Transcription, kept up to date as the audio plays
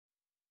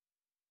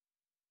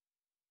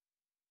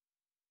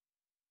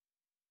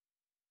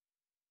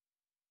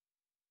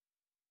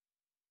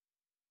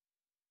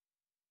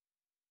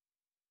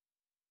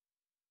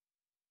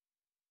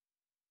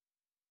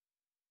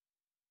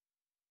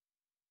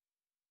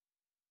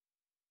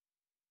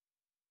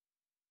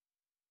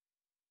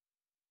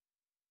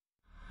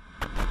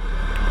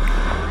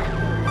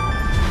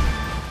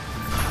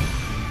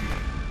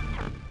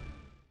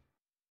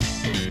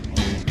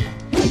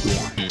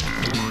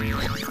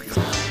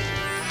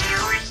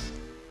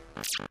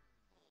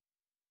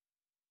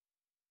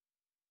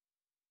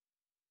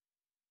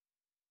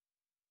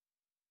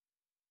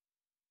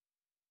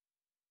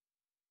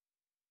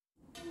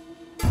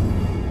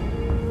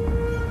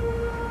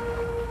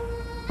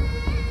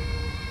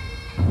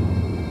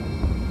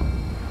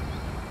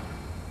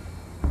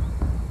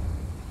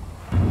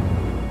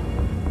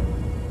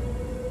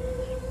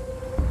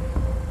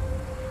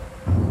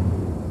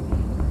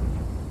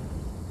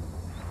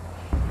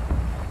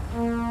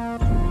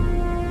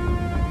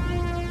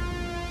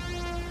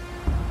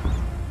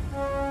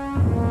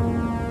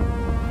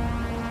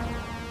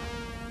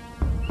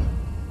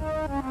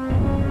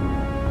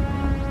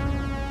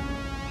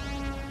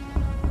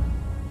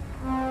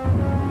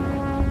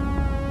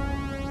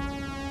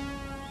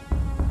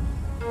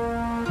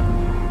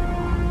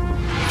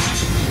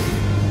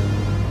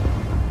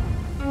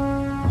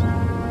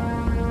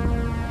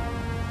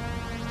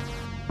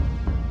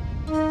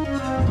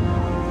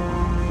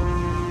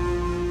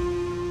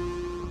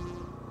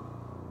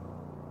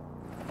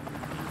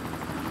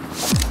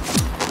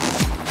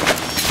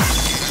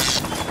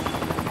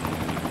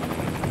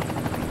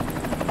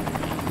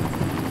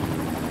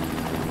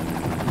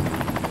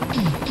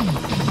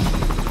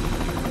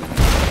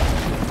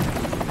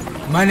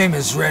My name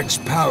is Rex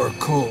Power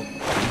Colt.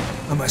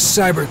 I'm a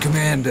Cyber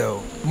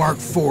Commando, Mark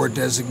IV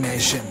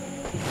designation.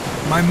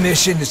 My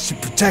mission is to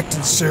protect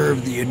and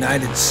serve the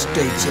United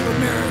States of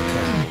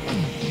America.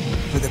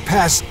 For the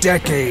past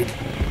decade,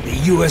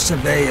 the US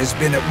of A has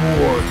been at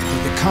war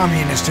with the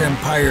Communist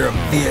Empire of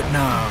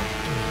Vietnam.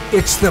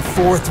 It's the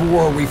fourth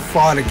war we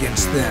fought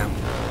against them.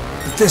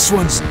 But this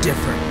one's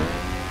different,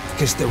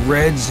 because the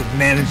Reds have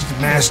managed to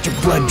master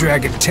Blood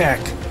Dragon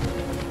tech.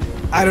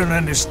 I don't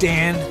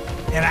understand,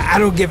 and I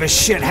don't give a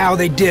shit how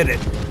they did it.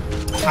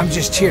 I'm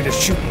just here to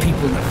shoot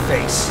people in the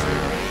face.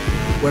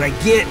 What I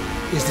get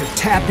is they're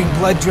tapping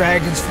blood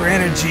dragons for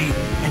energy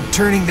and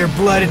turning their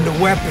blood into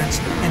weapons,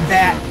 and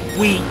that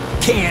we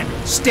can't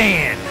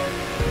stand.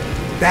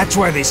 That's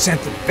why they sent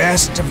the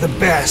best of the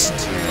best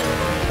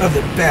of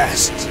the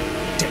best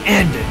to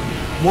end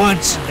it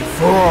once and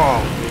for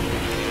all.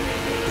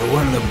 The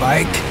one on the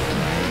bike?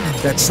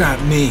 That's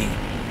not me.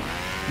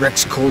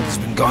 Rex Colt has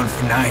been gone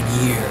for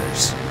 9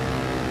 years.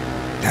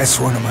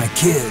 That's one of my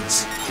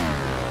kids.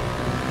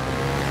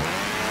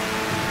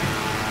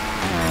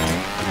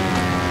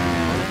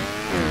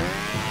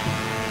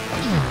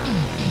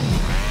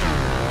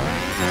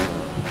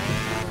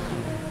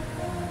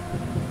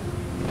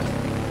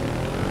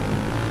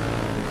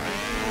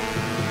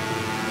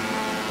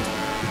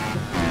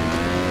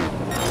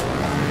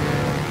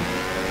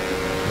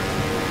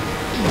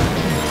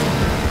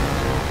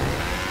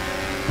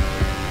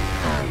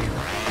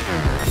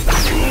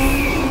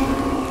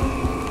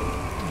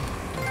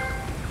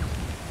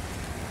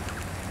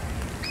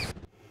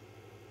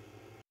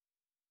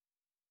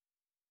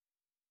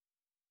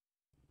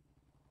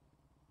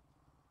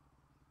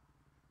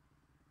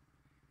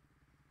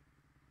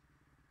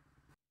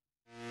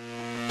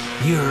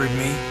 You heard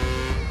me.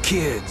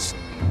 Kids.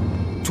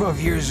 12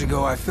 years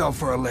ago, I fell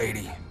for a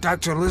lady.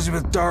 Dr.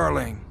 Elizabeth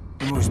Darling,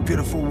 the most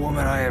beautiful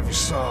woman I ever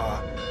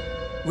saw.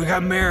 We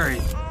got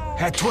married,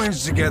 had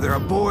twins together,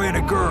 a boy and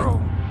a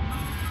girl.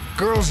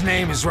 Girl's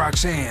name is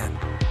Roxanne.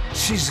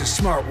 She's a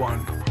smart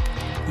one.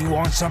 You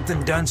want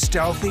something done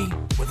stealthy,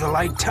 with a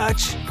light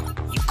touch?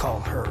 You call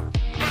her.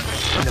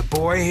 And the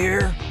boy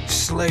here,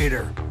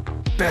 Slater.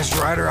 Best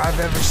rider I've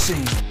ever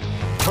seen.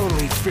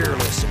 Totally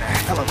fearless and a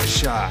hell of a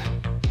shot.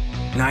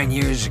 9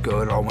 years ago,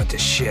 it all went to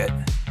shit.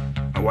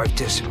 My wife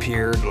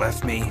disappeared,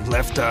 left me,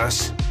 left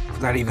us,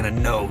 without even a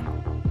note.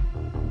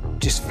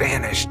 Just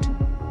vanished.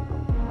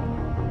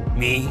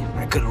 Me,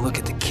 I couldn't look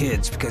at the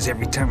kids because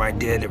every time I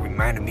did, it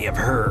reminded me of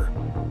her.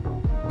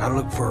 I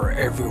looked for her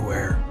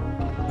everywhere,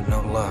 but no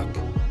luck.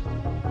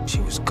 She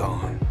was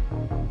gone.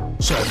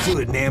 So I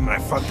flew to Nam and I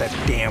fought that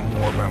damn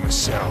war by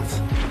myself.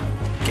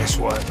 Guess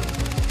what?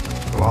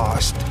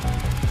 Lost.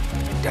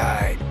 I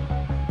died.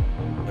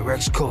 The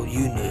Rex Colt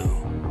you knew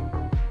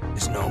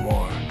is no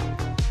more.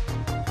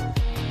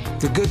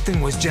 The good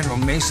thing was General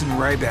Mason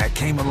Ryback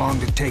came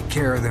along to take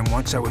care of them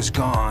once I was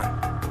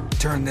gone.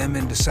 Turned them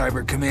into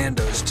Cyber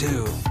Commandos,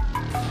 too.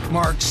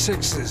 Mark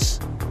VI's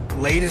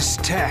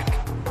latest tech,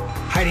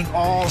 hiding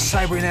all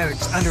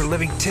cybernetics under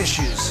living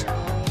tissues.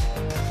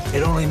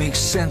 It only makes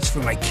sense for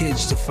my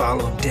kids to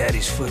follow in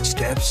Daddy's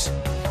footsteps.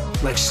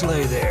 Like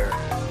Slay there,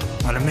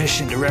 on a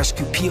mission to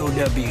rescue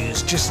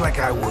POWs just like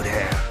I would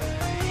have.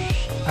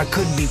 I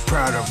couldn't be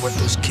prouder of what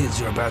those kids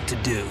are about to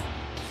do.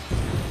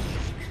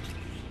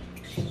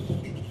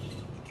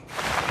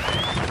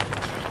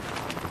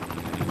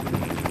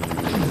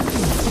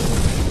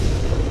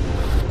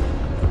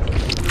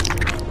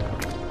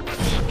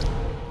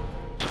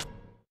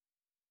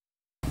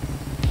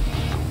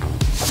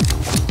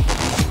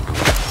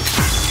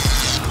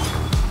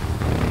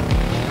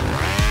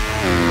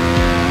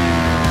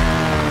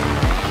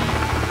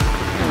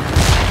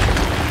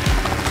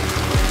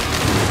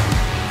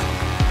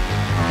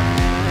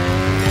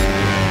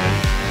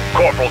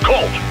 Corporal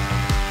Colt,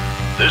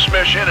 this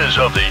mission is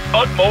of the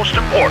utmost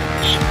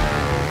importance.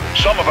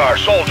 Some of our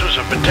soldiers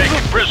have been taken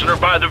prisoner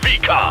by the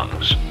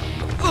VCONs.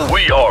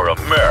 We are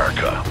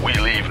America. We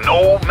leave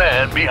no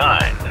man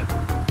behind.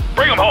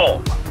 Bring them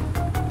home.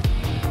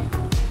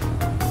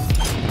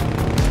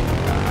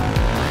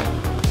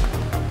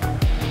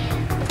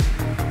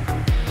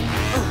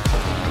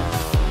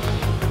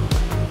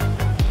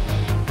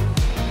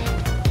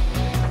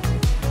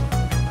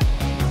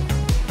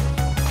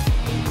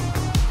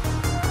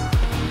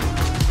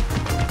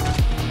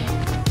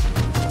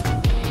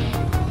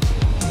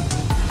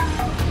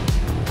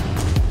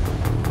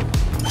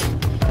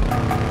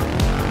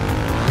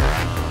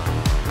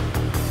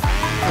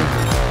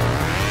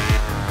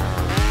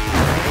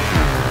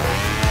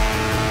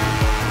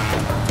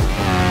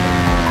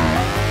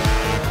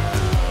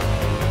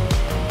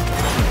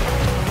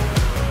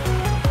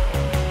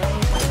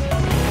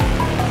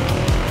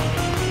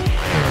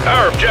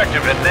 Our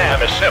objective in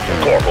Nam is simple,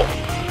 Corporal.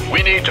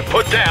 We need to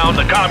put down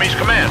the Commies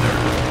commander.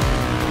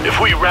 If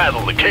we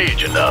rattle the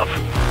cage enough,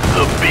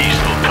 the beast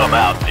will come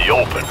out in the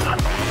open.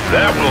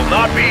 That will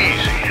not be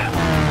easy.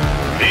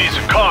 He's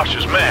a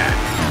cautious man,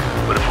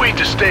 but if we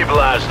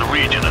destabilize the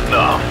region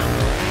enough,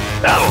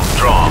 that'll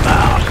draw him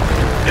out.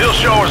 He'll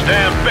show his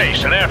damn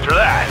face, and after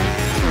that,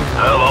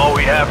 Well, all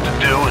we have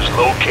to do is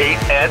locate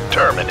and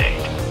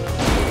terminate.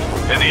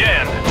 In the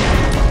end,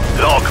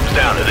 it all comes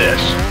down to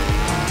this.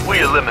 We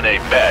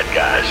eliminate bad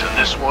guys, and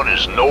this one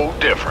is no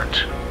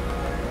different.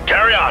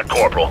 Carry on,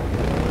 Corporal.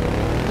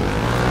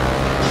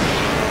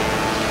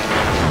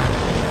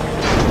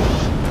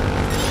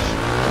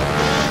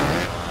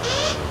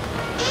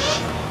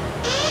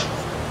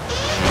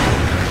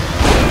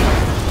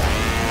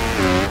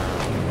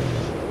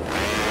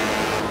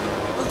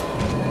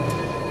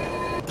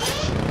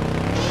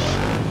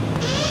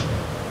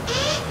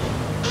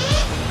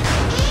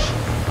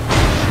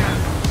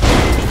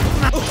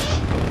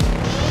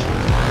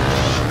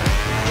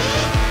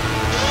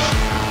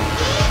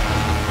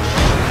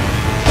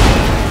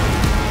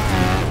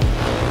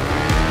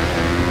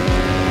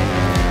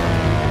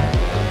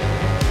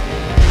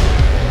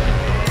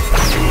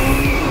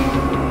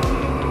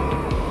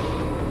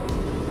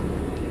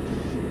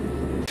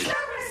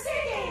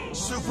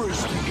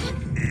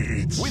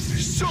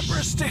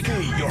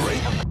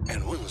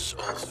 And once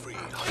all three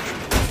hydrogen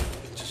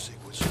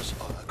intersequences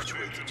are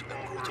actuated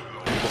and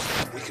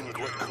rotated, we can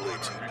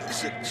calculate the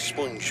exact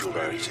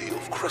spongularity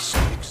of crust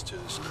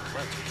mixtures and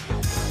planted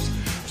compounds,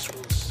 as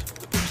well as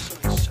the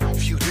precise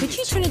future. Could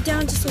you turn it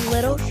down just a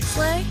little,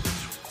 Slay?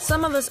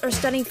 Some of us are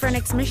studying for our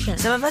next mission.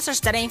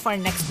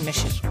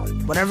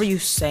 Whatever you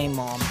say,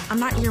 Mom. I'm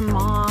not your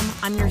mom,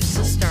 I'm your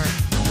sister.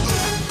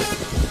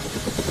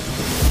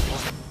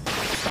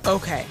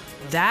 Okay,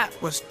 that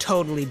was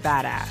totally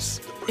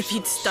badass. If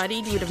you'd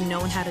studied, you'd have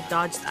known how to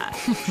dodge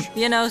that.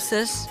 You know,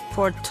 sis,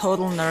 for a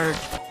total nerd,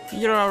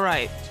 you're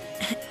alright.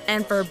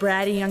 And for a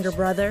bratty younger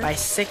brother, By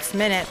 6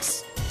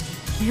 minutes.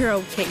 you're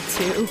okay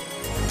too.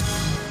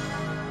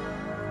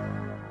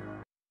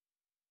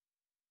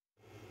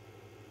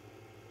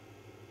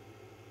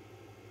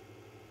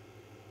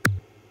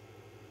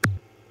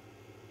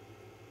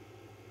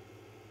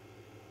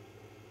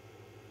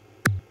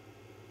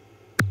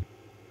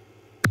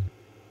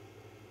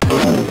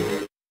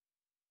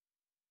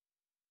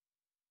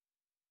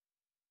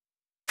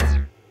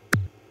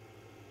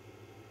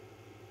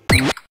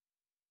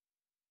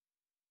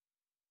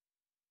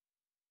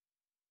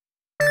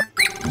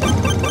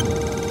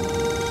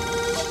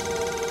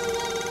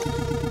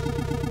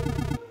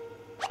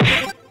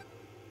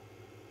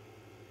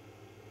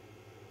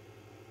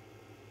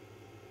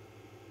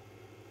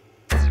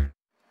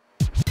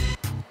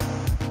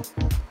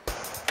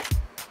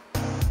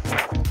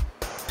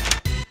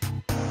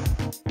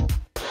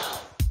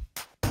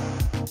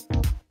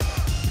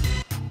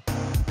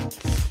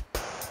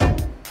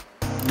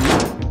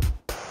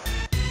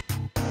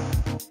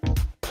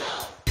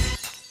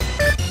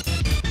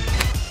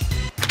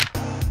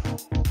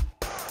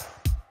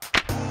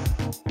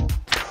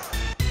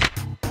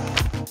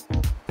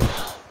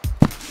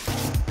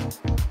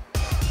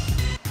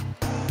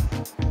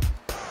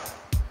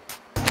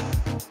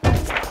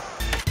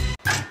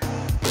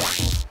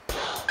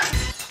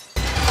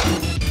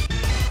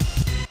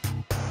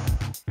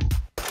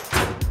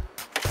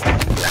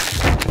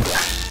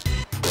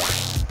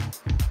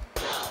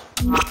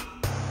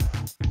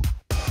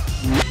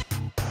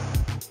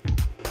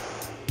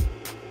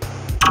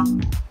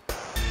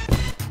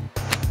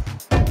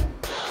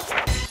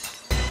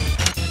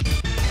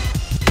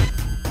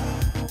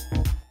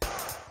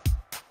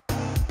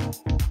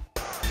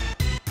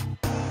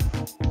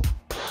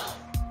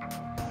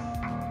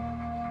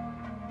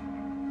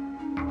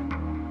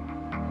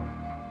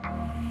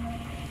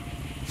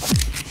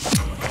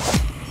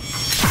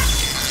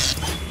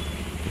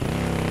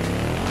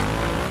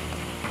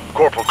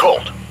 Corporal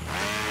Colt,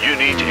 you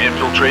need to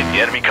infiltrate the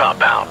enemy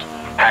compound,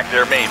 hack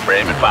their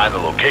mainframe, and find the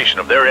location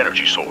of their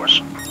energy source.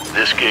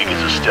 This gig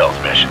is a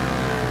stealth mission,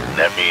 and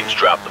that means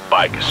drop the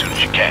bike as soon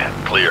as you can.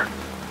 Clear?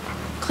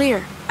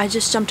 Clear. I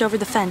just jumped over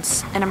the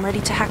fence, and I'm ready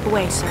to hack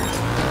away, sir.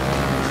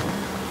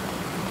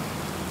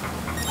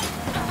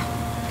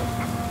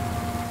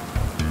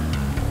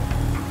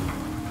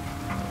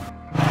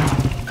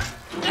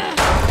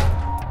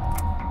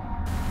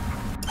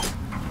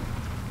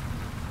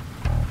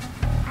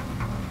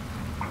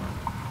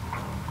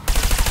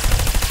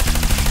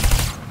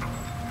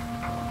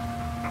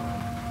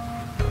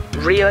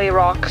 Relay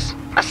rocks?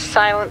 A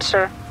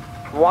silencer?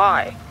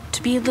 Why?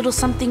 To be a little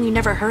something you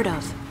never heard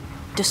of.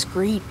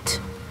 Discreet.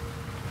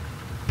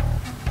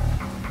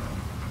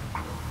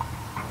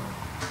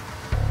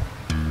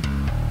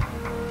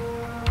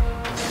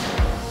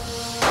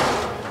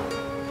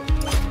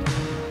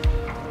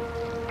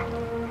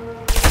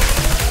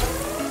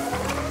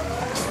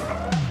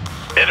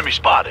 Enemy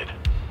spotted.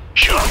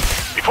 Shoot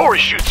him before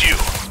he shoots you.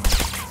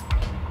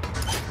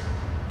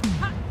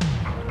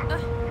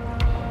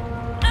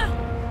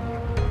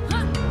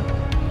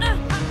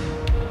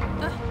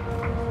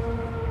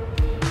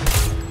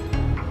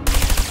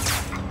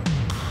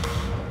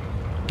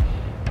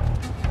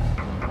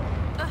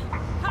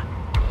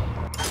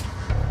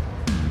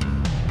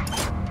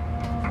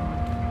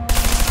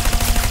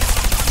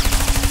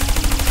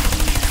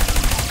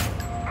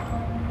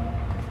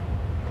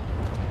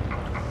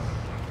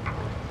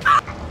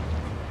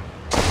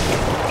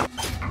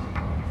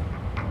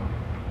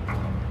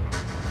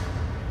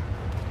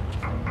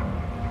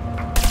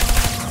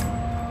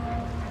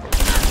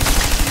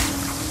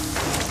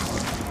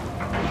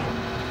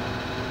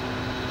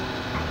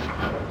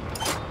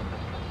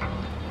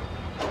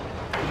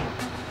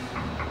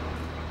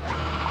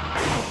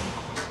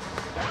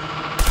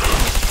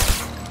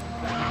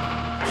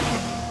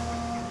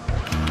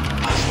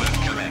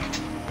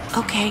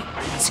 Okay,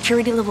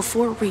 security level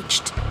 4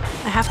 reached.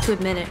 I have to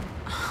admit it,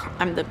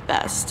 I'm the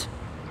best.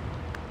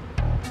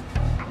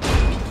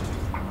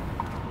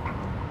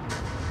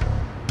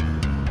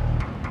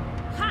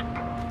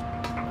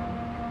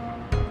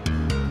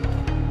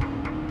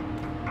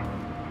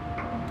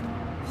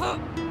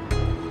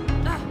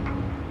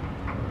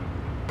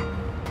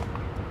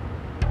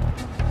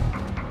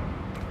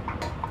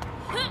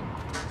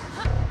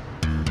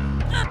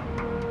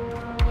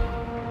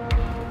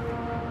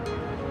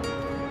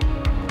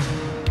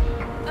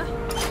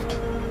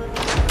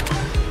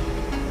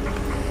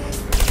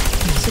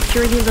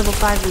 Security level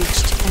 5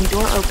 reached, and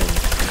door open.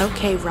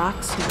 Okay,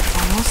 Rox, you're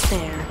almost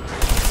there.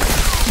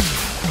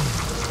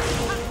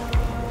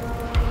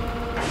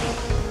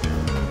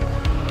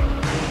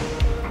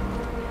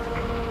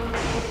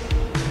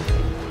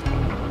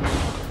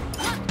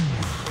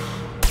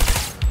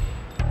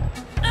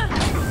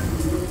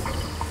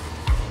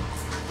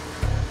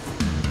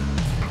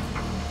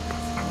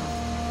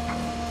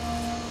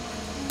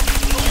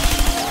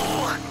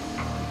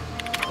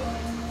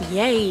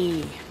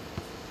 Yay!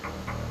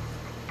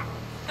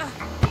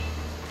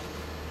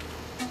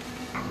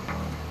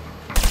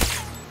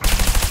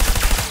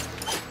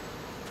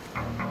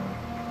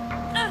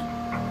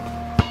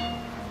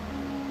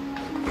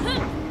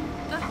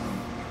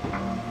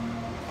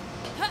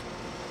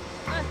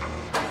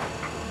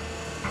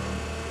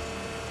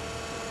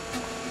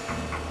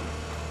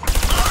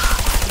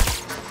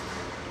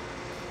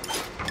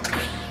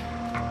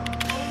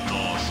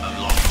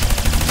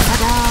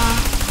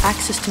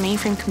 Access to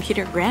mainframe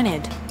computer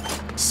granted.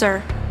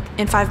 Sir,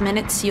 in 5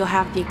 minutes, you'll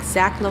have the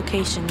exact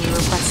location you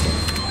requested.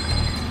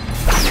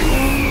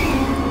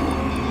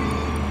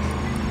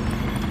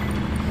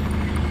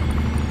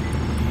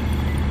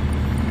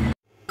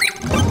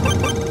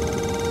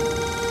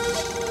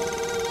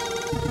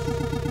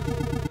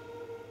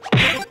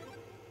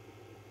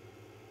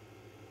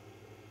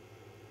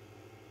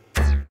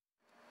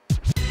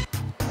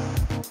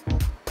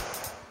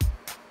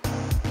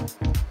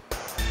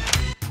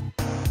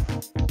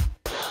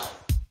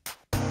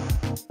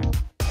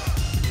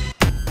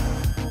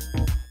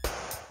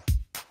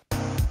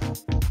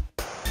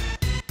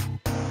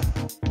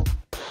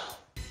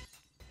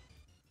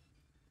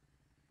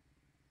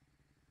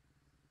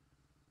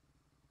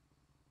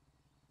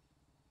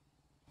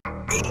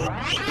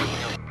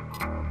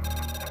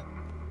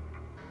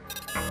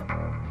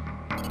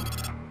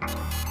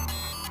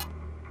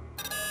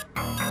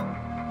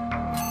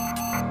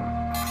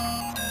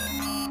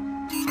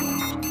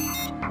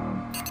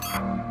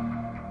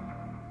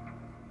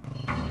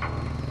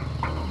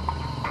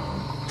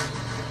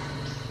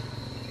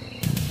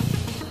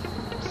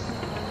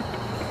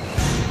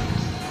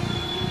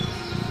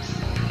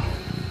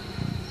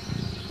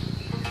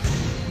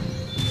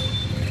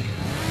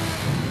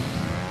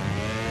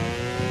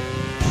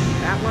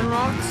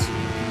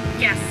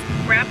 Yes,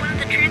 grab one of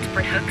the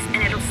transport hooks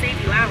and it'll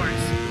save you hours.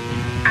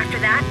 After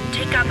that,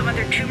 take out the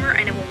mother tumor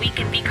and it will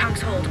weaken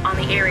VCOM's hold on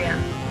the area.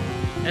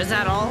 Is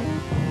that all?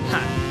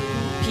 Ha!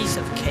 Piece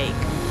of cake.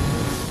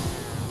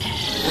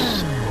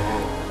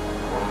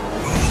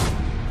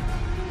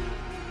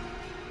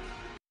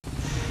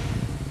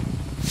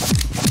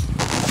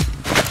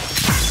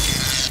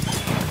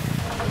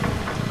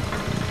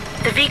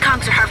 The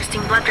VCOMs are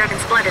harvesting Blood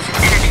Dragon's blood as an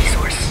energy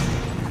source.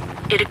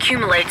 It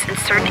accumulates in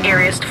certain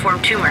areas to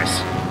form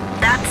tumors.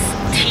 That's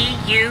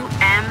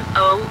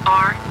TUMORS,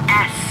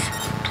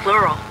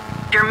 plural.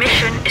 Your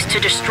mission is to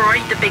destroy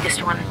the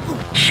biggest one.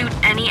 Shoot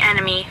any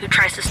enemy who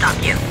tries to stop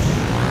you.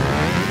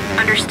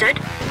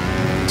 Understood?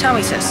 Tell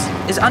me, sis,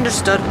 is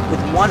understood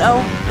with 1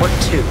 O or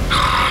 2?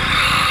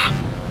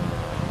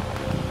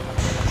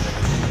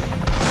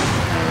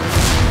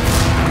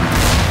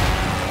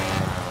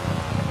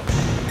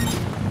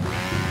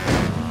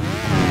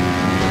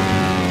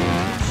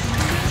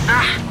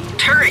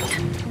 Turret!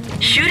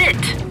 Shoot it!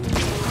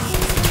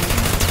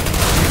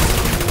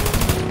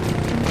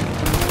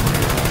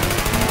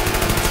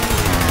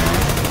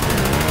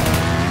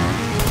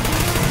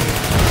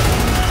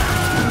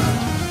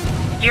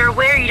 You're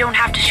aware you don't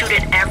have to shoot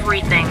at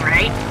everything,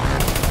 right?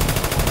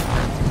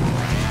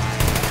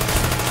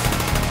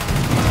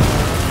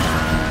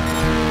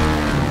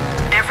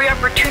 Every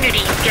opportunity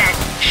you get,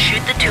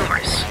 shoot the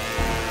tumors.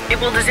 It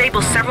will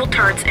disable several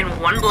turrets in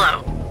one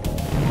blow.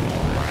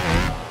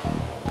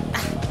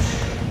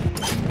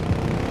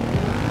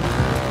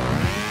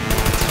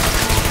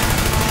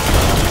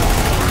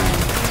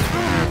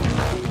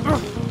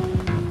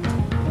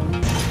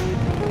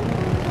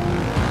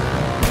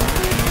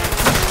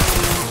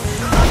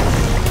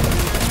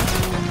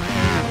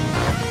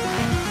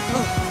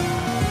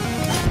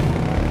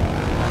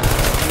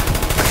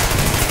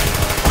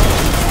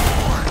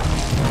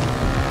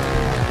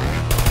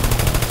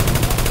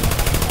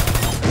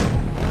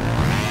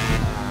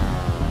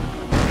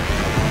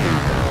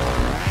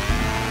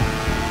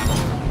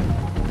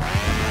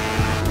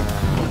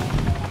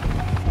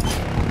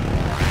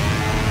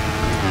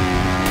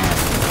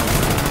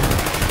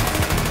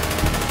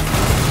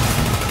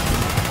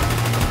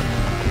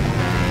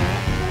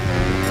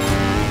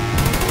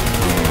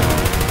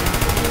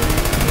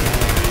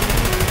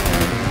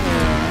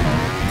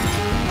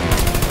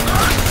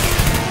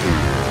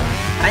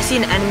 see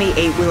an enemy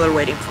 8-wheeler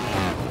waiting for me.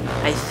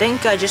 I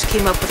think I just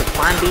came up with a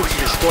plan B to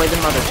destroy the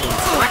mother team.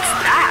 What's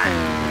that?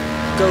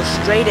 Go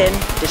straight in,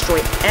 destroy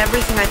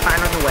everything I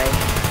find on the way,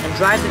 and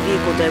drive the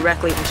vehicle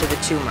directly into the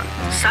tumor.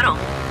 Subtle.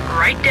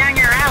 Right down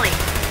your alley.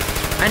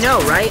 I know,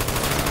 right?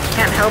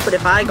 Can't help it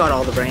if I got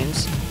all the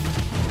brains.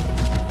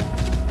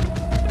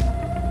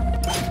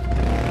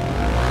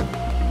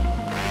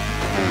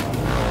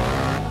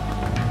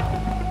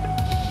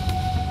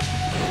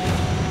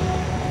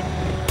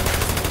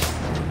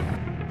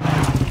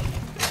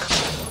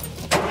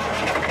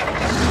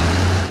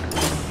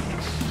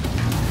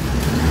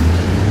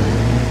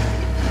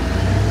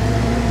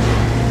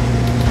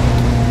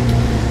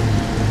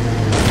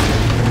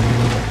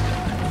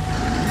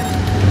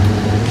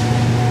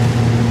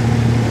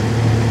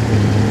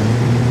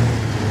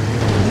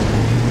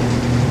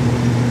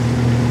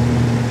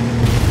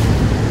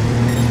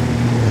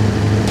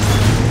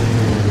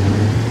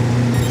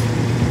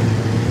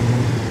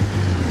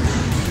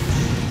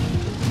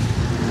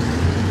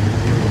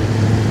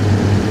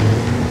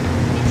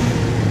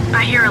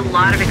 I hear a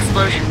lot of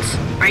explosions.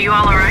 Are you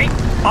all alright?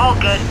 All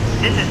good.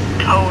 This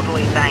is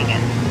totally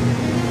banging.